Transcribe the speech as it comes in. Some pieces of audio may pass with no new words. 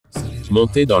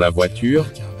Montez dans la voiture,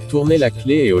 tournez la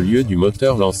clé et au lieu du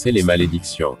moteur lancez les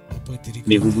malédictions.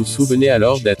 Mais vous vous souvenez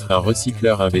alors d'être un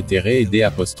recycleur invétéré et d'.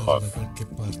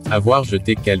 Avoir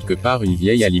jeté quelque part une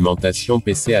vieille alimentation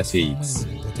PC ATX.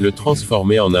 Le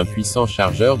transformer en un puissant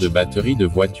chargeur de batterie de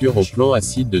voiture au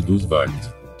plomb-acide de 12 volts.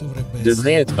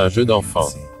 Devrait être un jeu d'enfant.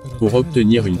 Pour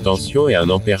obtenir une tension et un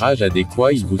ampérage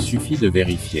adéquat, il vous suffit de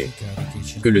vérifier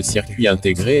que le circuit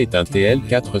intégré est un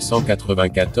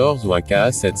TL494 ou un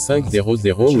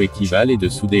KA7500 ou équivalent et de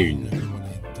souder une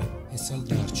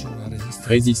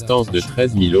résistance de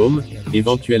 13 000 ohms,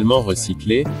 éventuellement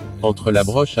recyclée, entre la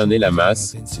broche 1 et la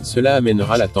masse, cela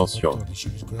amènera la tension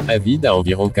à vide à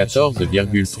environ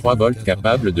 14,3 volts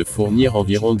capable de fournir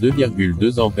environ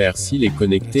 2,2 ampères s'il est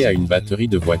connecté à une batterie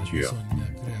de voiture.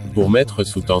 Pour mettre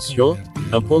sous tension,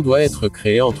 un pont doit être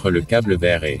créé entre le câble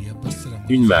vert et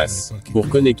une masse. Pour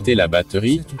connecter la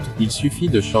batterie, il suffit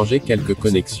de changer quelques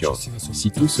connexions.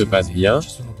 Si tout se passe bien,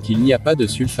 qu'il n'y a pas de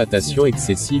sulfatation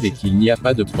excessive et qu'il n'y a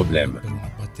pas de problème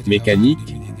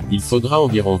mécanique, il faudra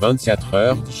environ 24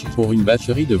 heures, pour une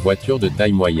batterie de voiture de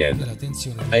taille moyenne,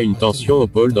 à une tension au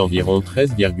pôle d'environ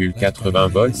 13,80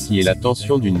 volts qui est la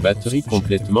tension d'une batterie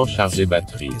complètement chargée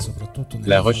batterie.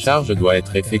 La recharge doit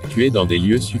être effectuée dans des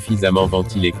lieux suffisamment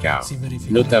ventilés car,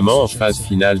 notamment en phase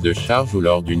finale de charge ou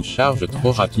lors d'une charge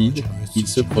trop rapide, il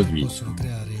se produit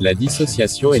la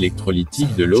dissociation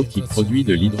électrolytique de l'eau qui produit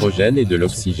de l'hydrogène et de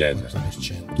l'oxygène,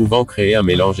 pouvant créer un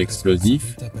mélange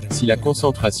explosif, si la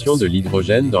concentration de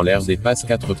l'hydrogène dans l'air dépasse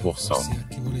 4%.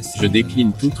 Je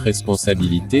décline toute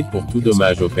responsabilité pour tout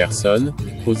dommage aux personnes,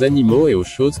 aux animaux et aux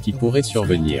choses qui pourraient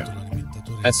survenir.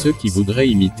 À ceux qui voudraient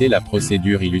imiter la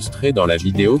procédure illustrée dans la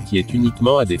vidéo qui est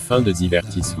uniquement à des fins de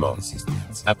divertissement.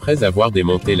 Après avoir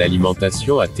démonté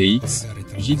l'alimentation ATX,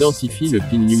 j'identifie le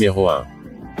pin numéro 1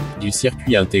 du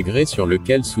circuit intégré sur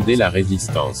lequel souder la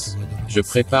résistance. Je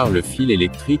prépare le fil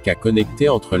électrique à connecter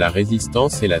entre la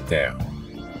résistance et la terre.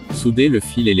 Souder le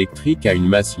fil électrique à une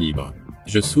masse libre.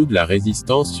 Je soude la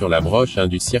résistance sur la broche 1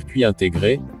 du circuit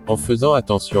intégré, en faisant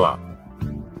attention à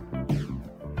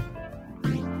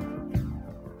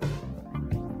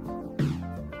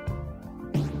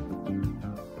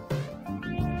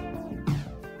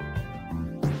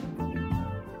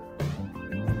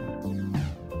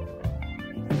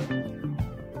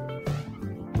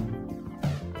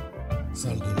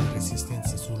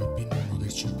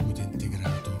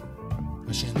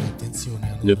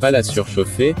ne pas la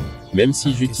surchauffer, même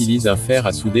si j'utilise un fer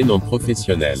à souder non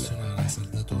professionnel.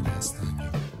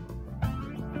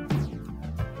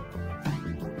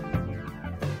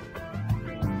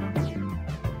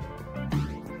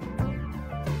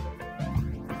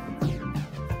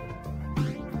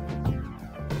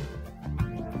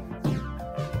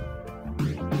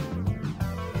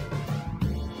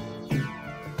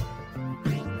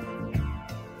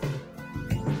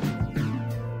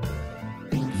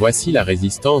 Voici la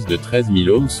résistance de 13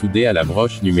 000 ohms soudée à la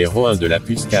broche numéro 1 de la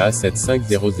puce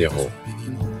KA7500.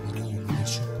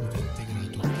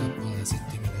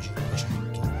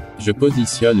 Je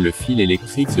positionne le fil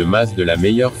électrique de masse de la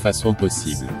meilleure façon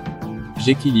possible.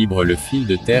 J'équilibre le fil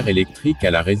de terre électrique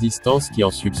à la résistance qui en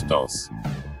substance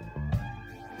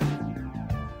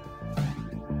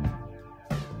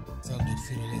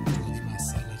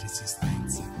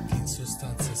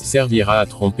servira à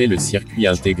tromper le circuit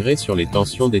intégré sur les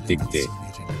tensions détectées.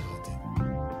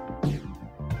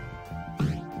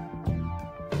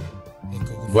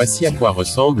 Voici à quoi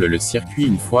ressemble le circuit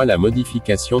une fois la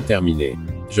modification terminée.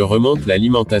 Je remonte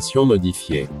l'alimentation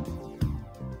modifiée.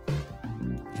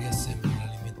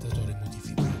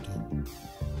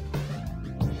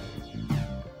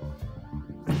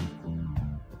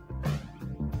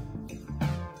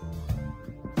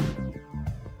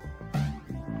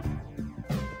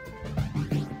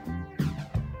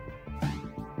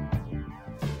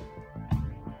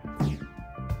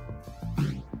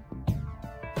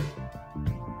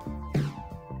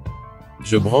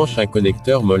 Je branche un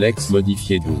connecteur Molex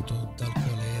modifié d'où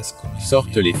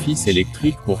sortent les fils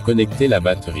électriques pour connecter la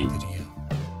batterie.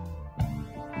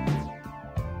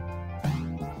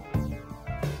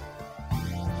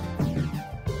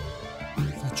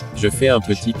 Je fais un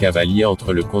petit cavalier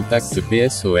entre le contact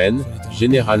PSON,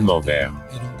 généralement vert,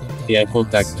 et un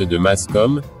contact de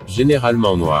Mascom,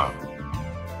 généralement noir.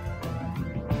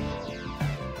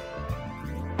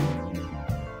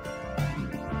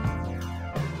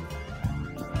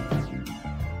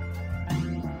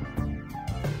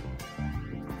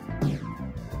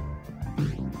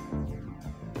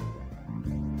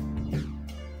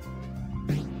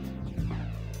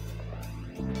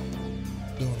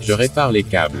 Je répare les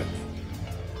câbles.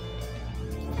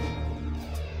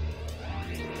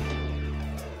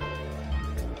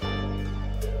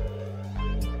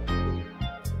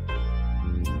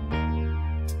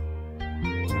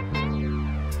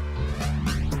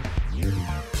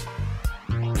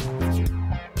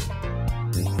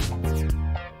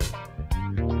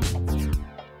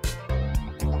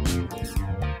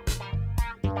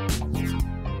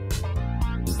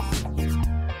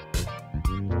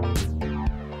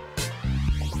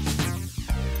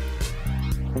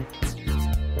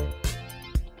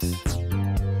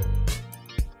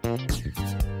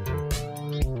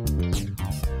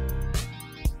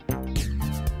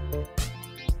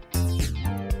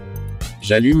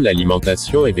 J'allume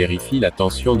l'alimentation et vérifie la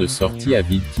tension de sortie à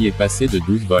vide qui est passée de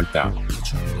 12 volts à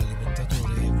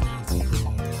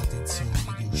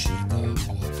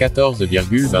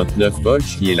 14,29 volts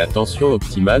qui est la tension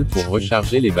optimale pour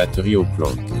recharger les batteries au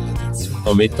plomb.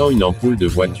 En mettant une ampoule de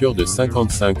voiture de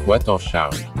 55 watts en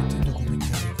charge.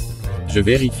 Je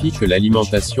vérifie que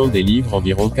l'alimentation délivre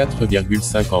environ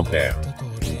 4,5 ampères.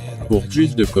 Pour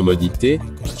plus de commodité,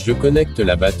 je connecte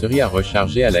la batterie à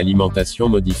recharger à l'alimentation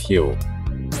modifiée au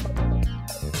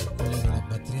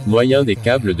moyen des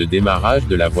câbles de démarrage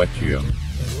de la voiture.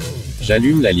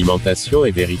 J'allume l'alimentation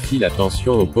et vérifie la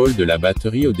tension au pôle de la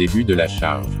batterie au début de la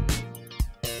charge.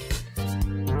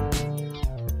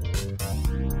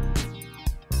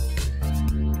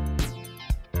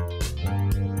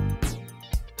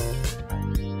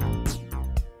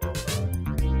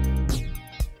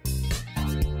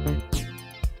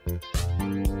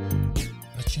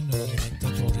 Accendo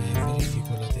l'alimentatore e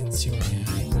verifico la tensione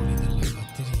ai poli della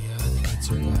batteria ad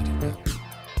inizio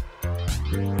carica.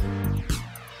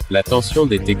 La tension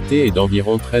détectée est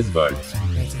d'environ 13 volts.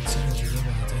 La tensione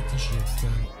rilevata è di circa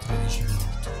 13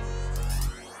 volt.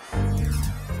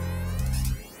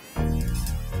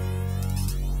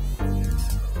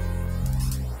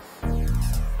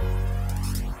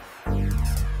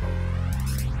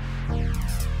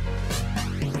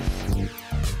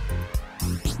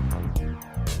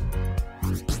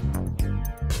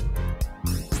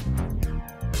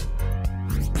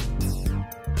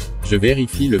 Je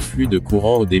vérifie le flux de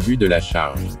courant au début de la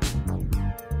charge.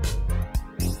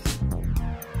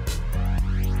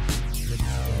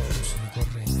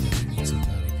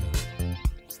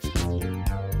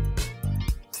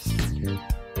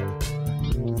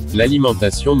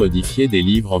 L'alimentation modifiée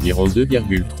délivre environ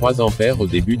 2,3 ampères au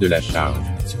début de la charge.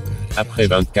 Après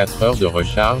 24 heures de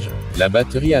recharge, la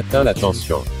batterie atteint la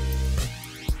tension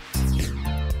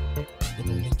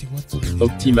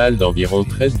optimale d'environ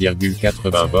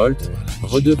 13,80 volts,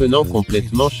 redevenant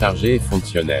complètement chargée et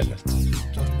fonctionnelle.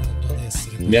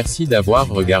 Merci d'avoir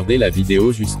regardé la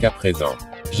vidéo jusqu'à présent.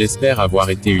 J'espère avoir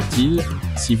été utile.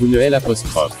 Si vous ne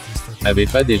l'avez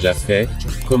pas déjà fait,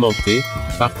 commentez,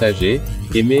 partagez,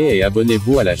 aimez et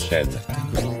abonnez-vous à la chaîne.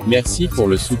 Merci pour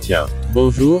le soutien.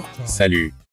 Bonjour, salut.